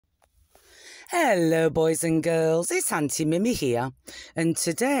Hello boys and girls, it's Aunty Mimmi here, and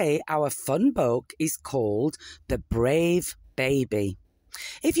today our fun book is called The Brave Baby.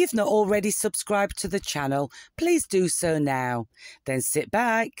 If you've not already subscribed to the channel, please do so now. Then sit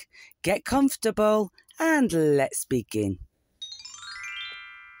back, get comfortable, and let's begin.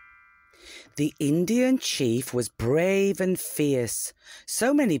 The Indian chief was brave and fierce.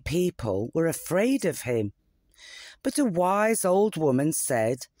 So many people were afraid of him. But a wise old woman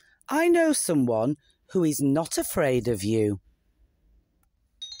said, "I know someone who is not afraid of you."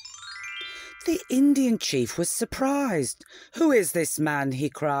 The Indian chief was surprised. "Who is this man?" he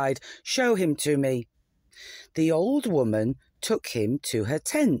cried. "Show him to me." The old woman took him to her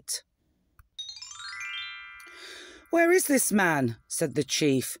tent. "Where is this man?" said the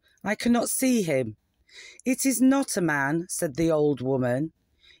chief. "I cannot see him." "It is not a man," said the old woman.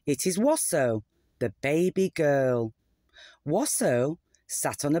 "It is Wasso, the baby girl." Wasso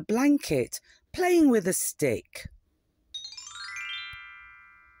sat on a blanket, playing with a stick.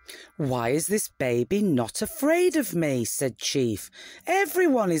 "Why is this baby not afraid of me?" said Chief.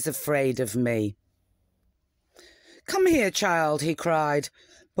 "Everyone is afraid of me." "Come here, child," he cried,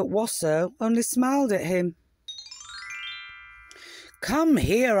 but Wasso only smiled at him. "Come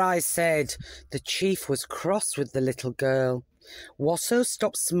here, I said." The chief was cross with the little girl. Wasso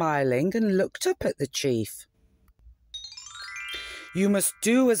stopped smiling and looked up at the chief. "You must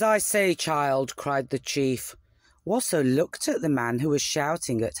do as I say, child," cried the chief. Wasso looked at the man who was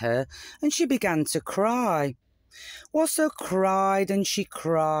shouting at her, and she began to cry. Wasso cried and she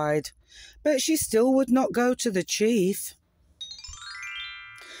cried, but she still would not go to the chief.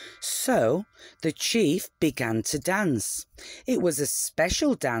 So the chief began to dance. It was a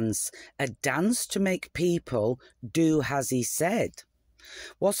special dance, a dance to make people do as he said.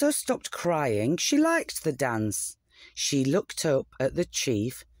 Wasso stopped crying. She liked the dance. She looked up at the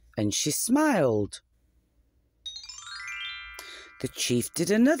chief and she smiled. The chief did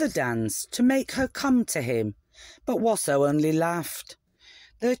another dance to make her come to him, but Wasso only laughed.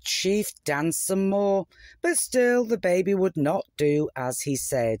 The chief danced some more, but still the baby would not do as he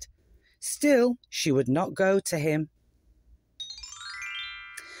said. Still, she would not go to him.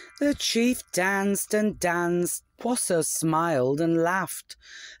 The chief danced and danced. Wasso smiled and laughed,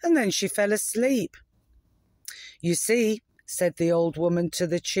 and then she fell asleep. "You see," said the old woman to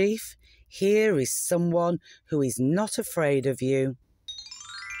the chief, "here is someone who is not afraid of you."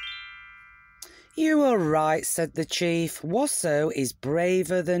 "You are right," said the chief. "Wasso is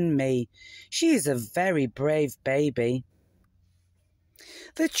braver than me. She is a very brave baby."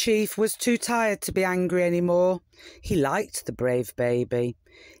 The chief was too tired to be angry any more. He liked the brave baby.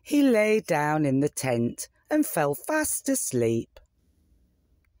 He lay down in the tent and fell fast asleep.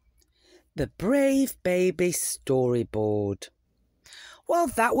 The Brave Baby Storyboard. Well,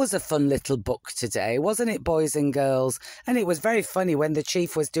 that was a fun little book today, wasn't it, boys and girls? And it was very funny when the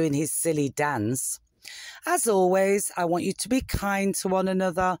chief was doing his silly dance. As always, I want you to be kind to one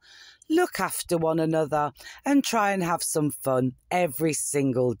another, look after one another, and try and have some fun every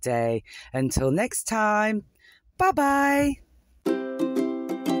single day. Until next time, bye-bye.